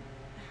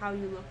how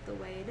you look the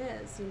way it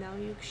is. You know,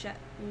 you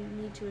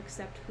need to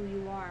accept who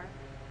you are,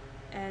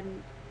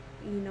 and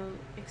you know,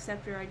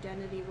 accept your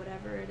identity,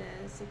 whatever it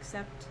is,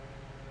 accept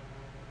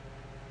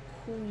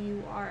who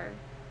you are,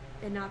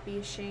 and not be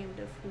ashamed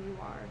of who you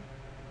are.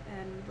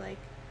 And like,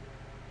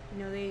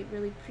 you know, they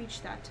really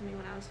preached that to me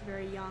when I was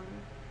very young,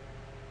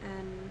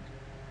 and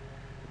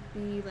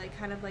be like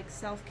kind of like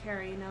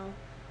self-care, you know,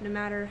 no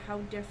matter how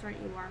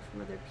different you are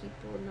from other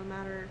people, no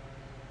matter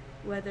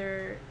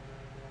whether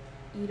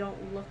you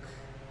don't look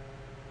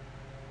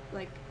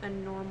like a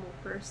normal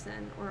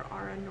person or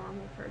are a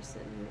normal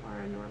person, you are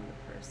a normal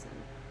person.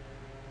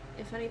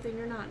 If anything,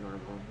 you're not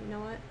normal. You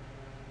know what?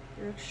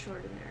 You're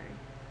extraordinary.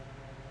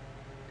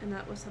 And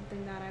that was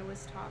something that I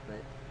was taught.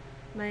 But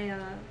my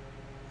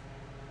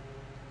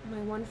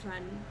one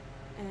friend,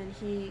 and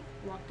he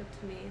walked up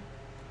to me,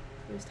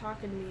 he was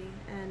talking to me,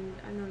 and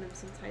I've known him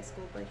since high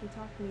school, but he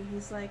talked to me,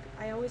 he's like,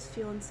 I always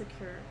feel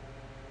insecure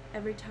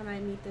every time I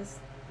meet this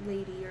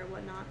lady or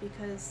whatnot,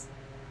 because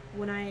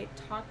when I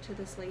talk to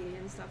this lady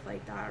and stuff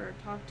like that, or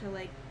talk to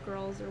like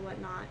girls or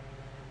whatnot,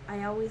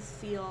 I always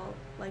feel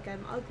like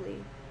I'm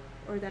ugly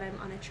or that I'm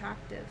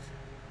unattractive,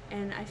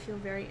 and I feel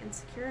very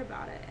insecure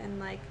about it, and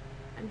like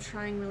I'm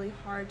trying really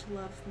hard to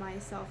love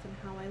myself and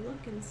how I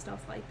look and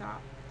stuff like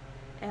that.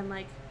 And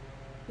like,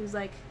 he was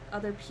like,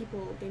 other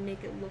people, they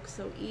make it look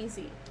so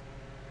easy.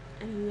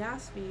 And he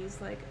asked me, he's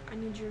like, I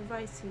need your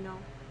advice, you know,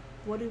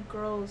 what do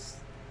girls,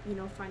 you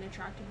know, find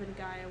attractive in a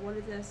guy, or what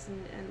is this,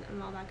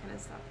 and all that kind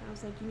of stuff. And I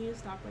was like, you need to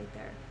stop right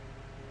there.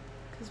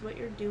 Because what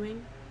you're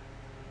doing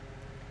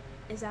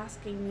is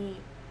asking me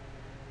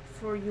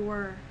for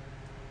your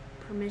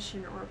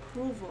permission or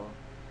approval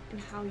in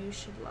how you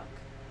should look.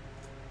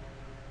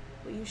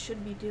 What you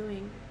should be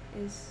doing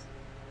is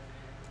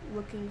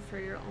looking for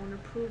your own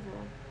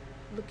approval,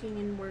 looking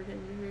inward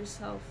into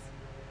yourself,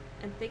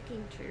 and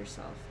thinking to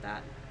yourself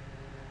that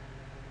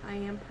I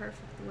am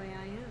perfect the way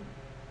I am,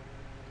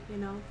 you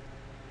know?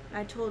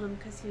 I told him,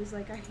 because he was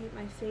like, I hate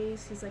my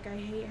face. He's like, I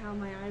hate how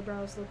my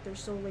eyebrows look. They're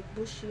so, like,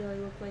 bushy. I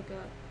look like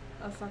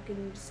a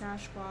fucking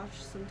Sasquatch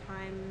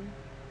sometime.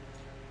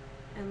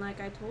 And, like,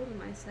 I told him,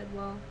 I said,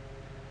 well,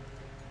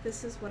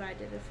 this is what I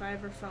did. If I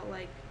ever felt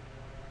like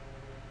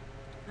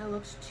I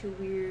looked too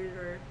weird,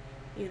 or,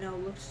 you know,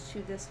 looked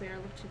too this way or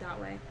looked too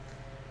that way,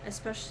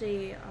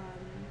 especially,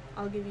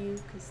 I'll give you,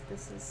 because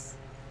this is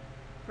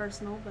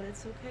personal, but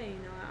it's okay, you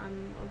know,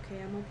 I'm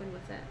okay, I'm open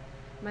with it.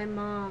 My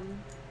mom,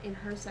 in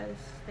her side of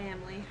the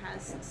family,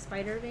 has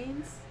spider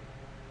veins.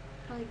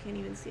 Probably can't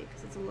even see it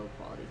because it's a low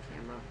quality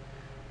camera.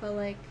 But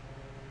like,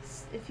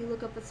 if you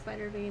look up what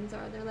spider veins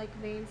are, they're like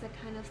veins that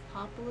kind of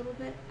pop a little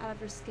bit out of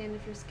your skin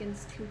if your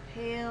skin's too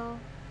pale,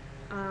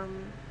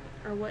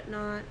 or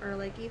whatnot, or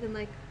like even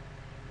like,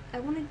 I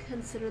wouldn't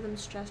consider them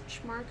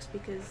stretch marks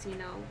because, you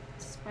know,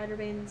 spider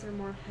veins are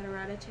more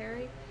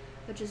hereditary,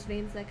 but just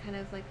veins that kind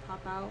of like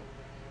pop out.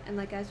 And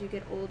like as you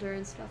get older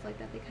and stuff like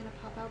that, they kind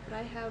of pop out. But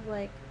I have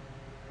like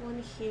one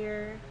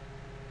here,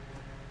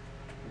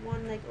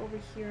 one like over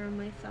here on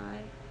my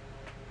thigh.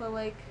 But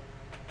like,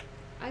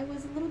 I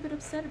was a little bit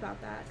upset about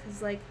that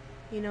because, like,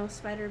 you know,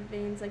 spider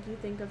veins, like, you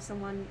think of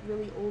someone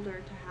really older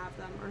to have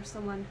them, or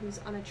someone who's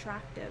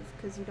unattractive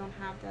because you don't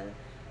have the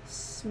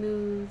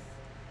smooth,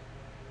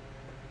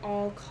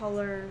 all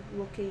color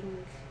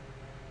looking,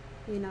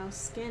 you know,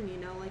 skin, you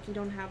know, like you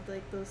don't have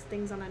like those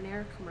things on an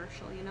Nair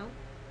commercial, you know.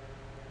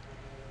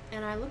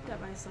 And I looked at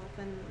myself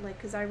and, like,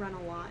 because I run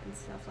a lot and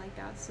stuff like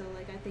that, so,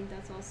 like, I think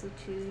that's also,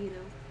 too, you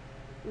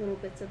know, little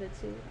bits of it,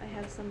 too. I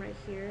have some right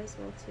here as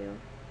well, too.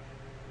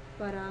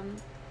 But,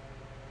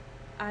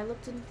 I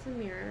looked into the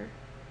mirror,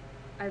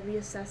 I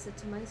reassessed it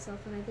to myself,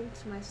 and I think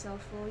to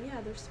myself, well, yeah,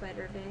 there's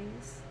spider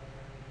veins.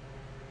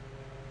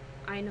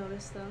 I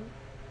noticed them.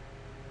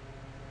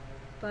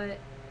 But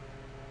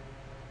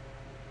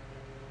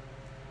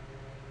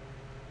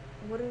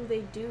what do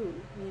they do,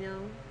 you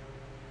know?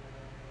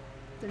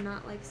 They're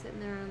not like sitting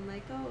there and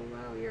like, oh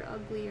wow, you're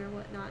ugly or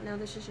whatnot. No,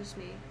 this is just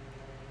me.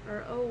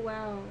 Or, oh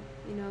wow,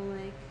 you know,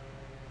 like,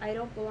 I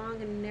don't belong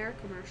in a Nair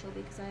commercial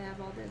because I have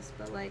all this.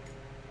 But like,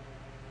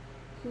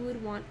 who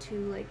would want to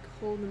like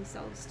hold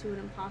themselves to an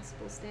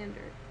impossible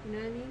standard? You know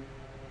what I mean?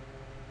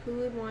 Who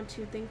would want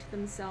to think to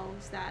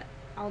themselves that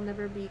I'll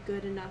never be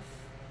good enough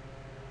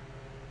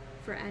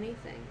for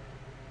anything?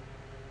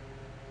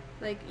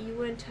 Like, you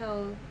wouldn't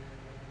tell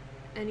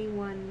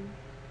anyone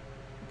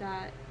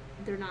that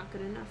they're not good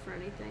enough for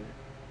anything.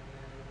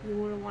 You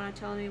wouldn't want to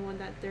tell anyone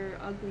that they're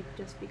ugly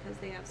just because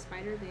they have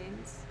spider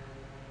veins.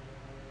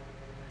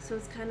 So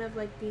it's kind of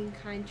like being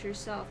kind to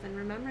yourself and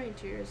remembering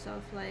to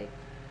yourself, like,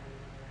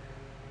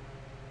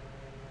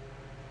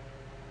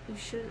 you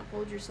shouldn't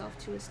hold yourself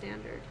to a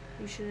standard.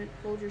 You shouldn't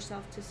hold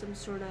yourself to some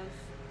sort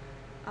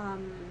of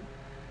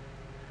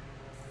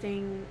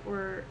thing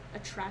or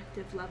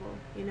attractive level,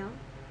 you know?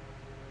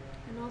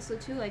 And also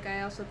too, like,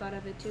 I also thought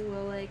of it too,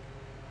 well, like,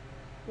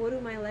 what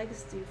do my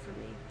legs do for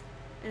me?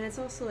 And it's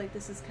also like,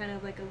 this is kind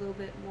of like a little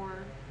bit more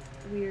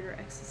weird or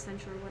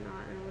existential or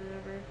whatnot or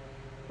whatever,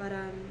 but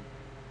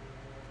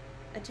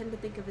I tend to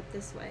think of it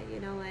this way, you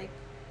know, like,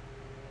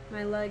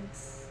 my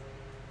legs,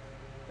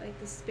 like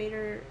these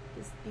spider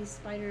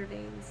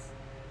veins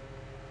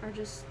are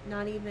just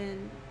not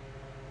even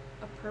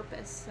a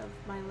purpose of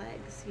my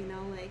legs, you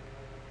know, like,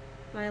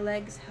 my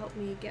legs help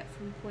me get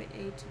from point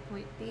A to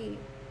point B,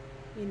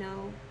 you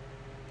know,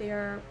 they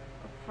are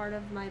a part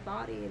of my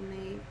body and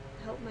they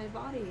help my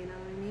body, you know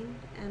what I mean?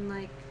 And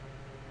like,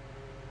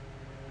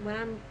 when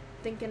I'm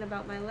thinking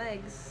about my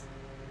legs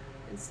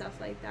and stuff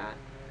like that,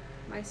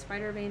 my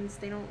spider veins,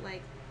 they don't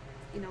like,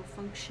 you know,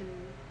 function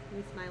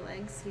with my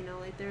legs, you know,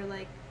 like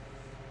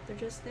they're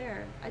just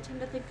there. I tend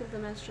to think of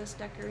them as just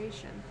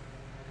decoration.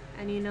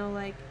 And you know,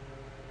 like,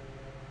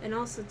 and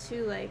also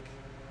too, like,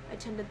 I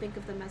tend to think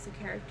of them as a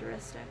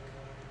characteristic.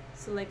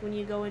 So like, when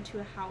you go into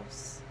a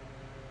house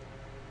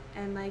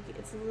and like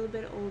it's a little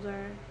bit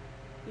older,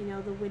 you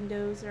know, the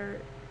windows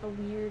are a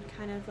weird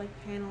kind of like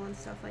panel and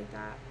stuff like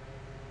that,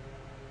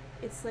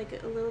 it's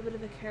like a little bit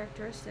of a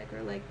characteristic.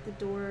 Or like, the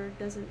door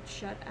doesn't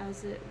shut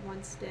as it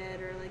once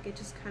did, or like, it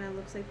just kind of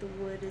looks like the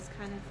wood is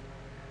kind of,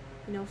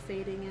 you know,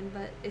 fading in,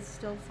 but it's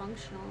still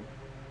functional.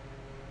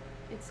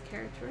 It's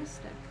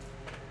characteristic.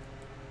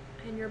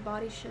 And your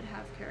body should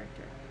have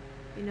character,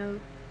 you know,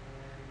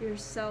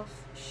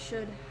 yourself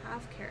should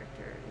have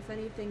character. If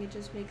anything, it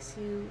just makes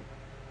you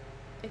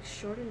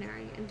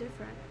extraordinary and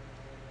different.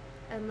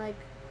 And like,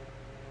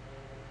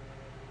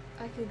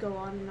 I could go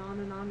on and on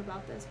and on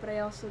about this, but I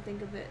also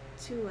think of it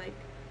too, like,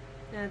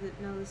 now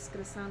this is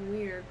gonna sound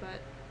weird,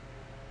 but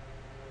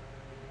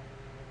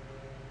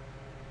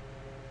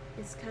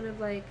it's kind of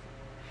like,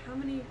 how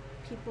many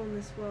people in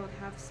this world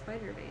have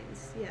spider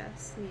veins?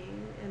 Yes, me,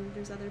 and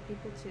there's other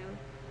people too,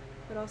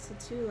 but also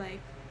too,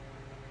 like,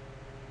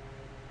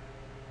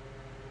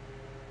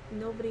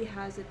 nobody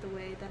has it the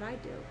way that I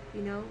do,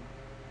 you know?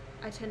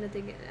 I tend to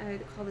think, I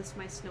call this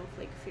my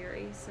snowflake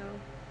fury, so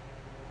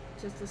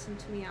just listen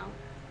to me out.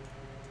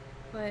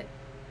 But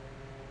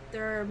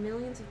there are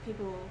millions of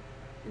people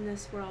in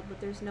this world,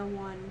 but there's no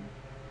one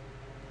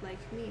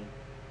like me.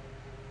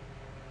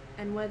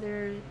 And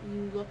whether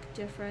you look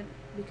different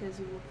because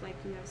you look like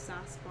you have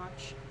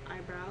Sasquatch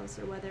eyebrows,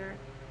 or whether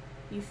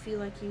you feel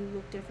like you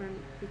look different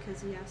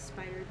because you have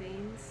spider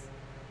veins,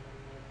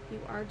 you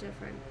are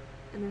different,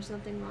 and there's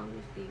nothing wrong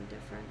with being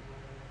different.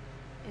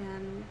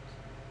 And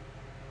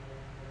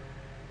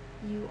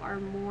you are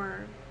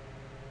more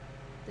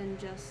than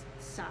just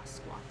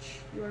Sasquatch.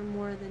 You are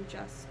more than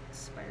just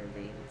spider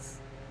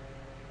veins.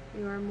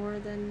 You are more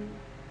than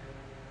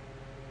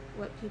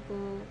what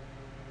people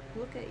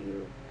look at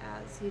you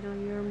as. You know,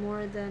 you're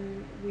more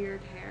than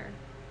weird hair,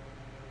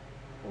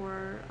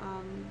 or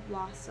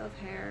loss of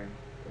hair,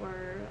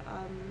 or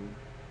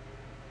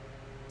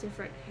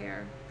different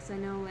hair. Because I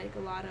know, like, a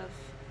lot of,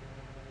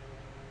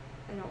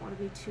 I don't want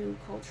to be too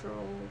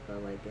cultural,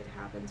 but like it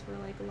happens where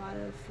like a lot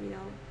of, you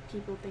know,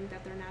 people think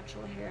that their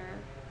natural hair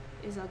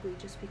is ugly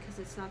just because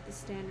it's not the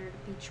standard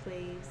beach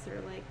waves, or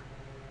like,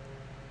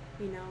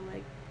 you know,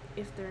 like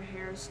if their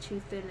hair is too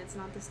thin, it's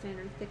not the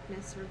standard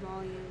thickness or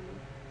volume,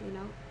 you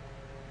know,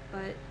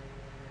 but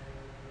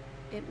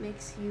it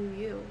makes you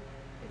you.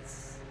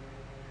 It's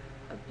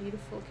a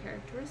beautiful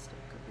characteristic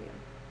of you.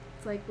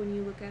 It's like when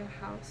you look at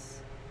a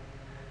house,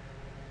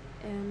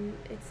 and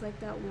it's like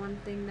that one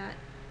thing that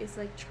is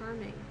like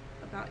charming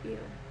about you,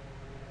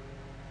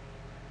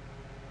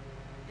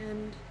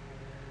 and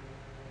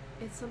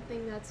it's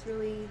something that's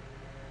really,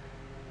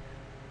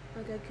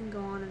 like, I can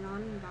go on and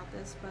on about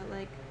this, but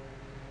like,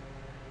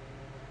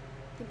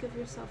 think of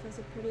yourself as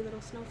a pretty little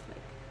snowflake,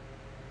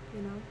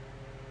 you know?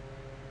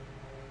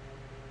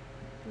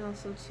 And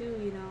also too,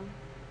 you know,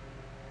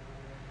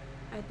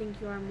 I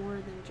think you are more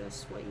than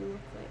just what you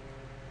look like.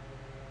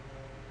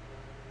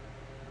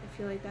 I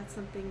feel like that's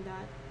something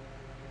that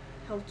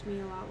helped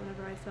me a lot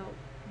whenever I felt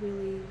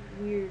really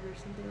weird or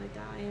something like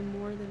that. I am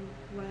more than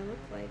what I look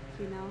like,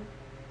 you know?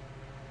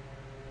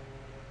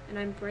 And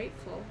I'm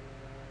grateful,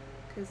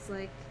 because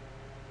like,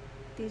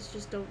 these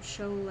just don't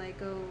show like,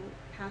 oh,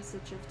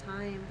 passage of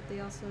time, but they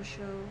also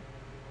show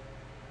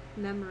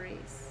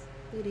memories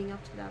leading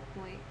up to that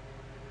point,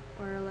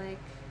 or like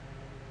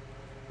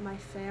my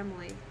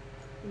family,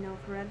 you know,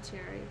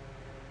 hereditary,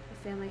 a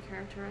family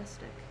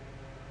characteristic.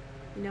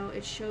 You know,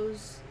 it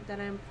shows that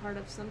I'm part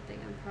of something,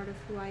 I'm part of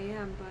who I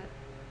am, but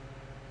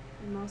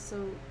I'm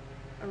also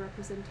a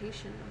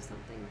representation of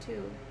something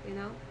too, you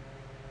know?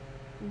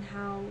 And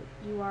how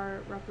you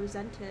are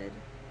represented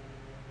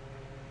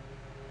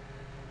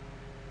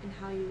and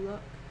how you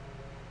look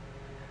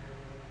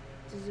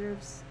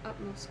deserves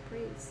utmost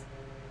praise,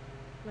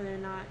 whether or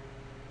not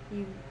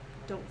you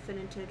don't fit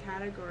into a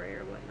category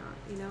or whatnot,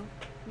 you know?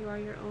 You are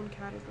your own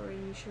category,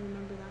 and you should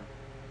remember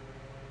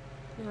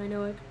that. Now, I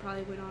know I could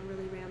probably went on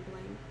really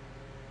rambling,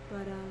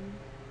 but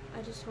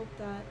I just hope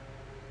that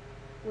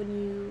when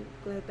you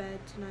go to bed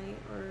tonight,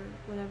 or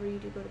whenever you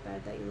do go to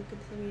bed, that you look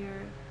into the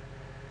mirror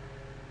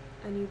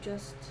and you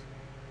just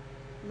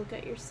look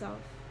at yourself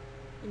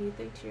and you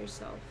think to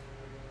yourself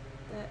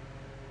that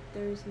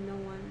there's no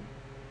one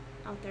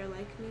out there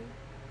like me,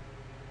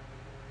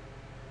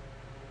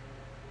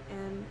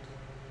 and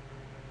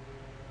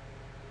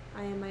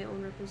I am my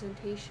own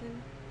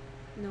representation.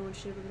 No one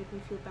should ever make me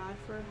feel bad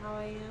for how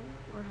I am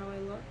or how I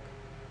look.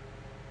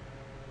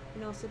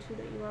 And also too,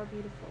 that you are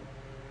beautiful,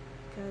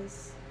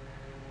 because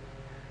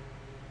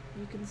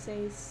you can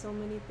say so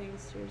many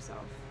things to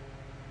yourself.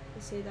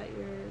 You say that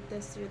you're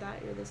this, you're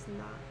that, you're this and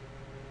that.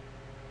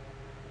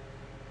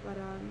 But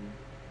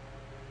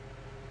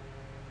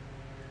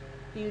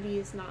beauty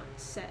is not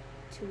set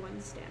to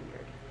one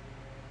standard.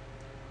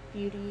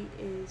 Beauty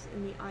is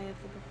in the eye of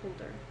the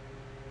beholder.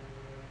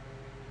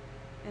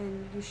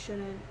 And you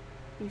shouldn't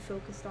be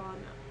focused on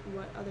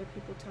what other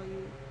people tell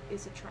you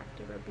is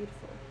attractive or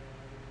beautiful.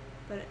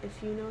 But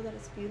if you know that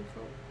it's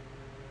beautiful,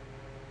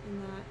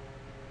 and that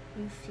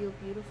you feel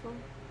beautiful,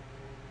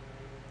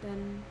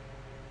 then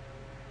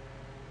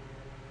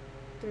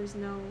there's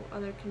no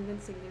other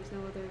convincing, there's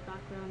no other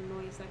background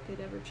noise that could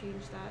ever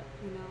change that,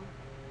 you know.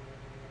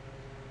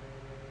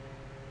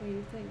 What do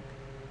you think?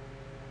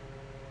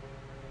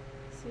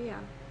 So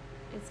yeah,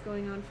 it's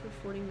going on for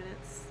 40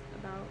 minutes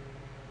about,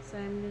 so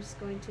I'm just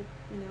going to,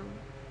 you know,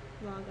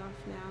 log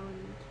off now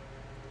and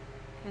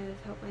kind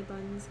of help my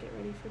buns get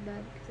ready for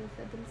bed, because I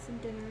fed them some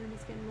dinner and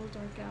it's getting a little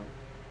dark out.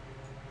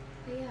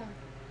 But yeah,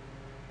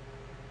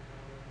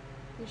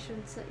 you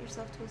shouldn't set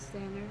yourself to a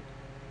standard,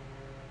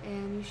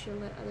 and you should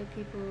let other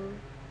people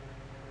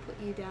put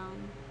you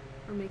down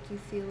or make you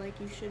feel like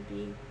you should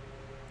be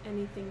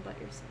anything but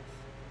yourself.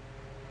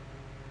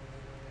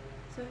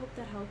 So I hope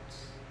that helped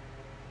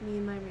me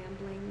and my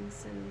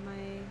ramblings and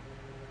my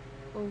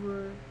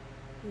over,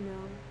 you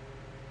know,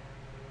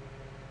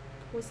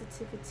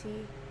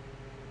 positivity.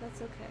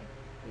 That's okay,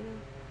 you know.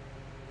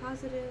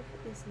 Positive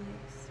is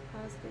nice.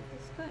 Positive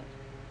is good.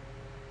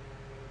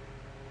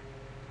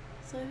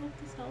 So I hope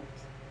this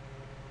helps,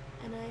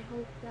 and I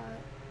hope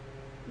that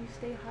you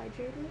stay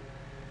hydrated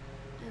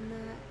and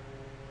that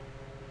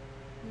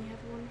you have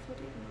a wonderful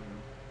day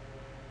tomorrow.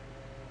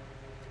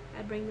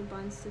 I'd bring the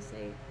buns to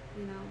say,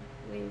 you know,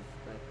 wave,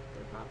 but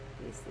they're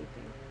probably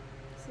sleeping.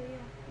 So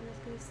yeah, I'm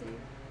just gonna say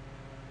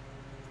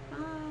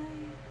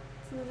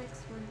bye to the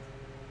next one.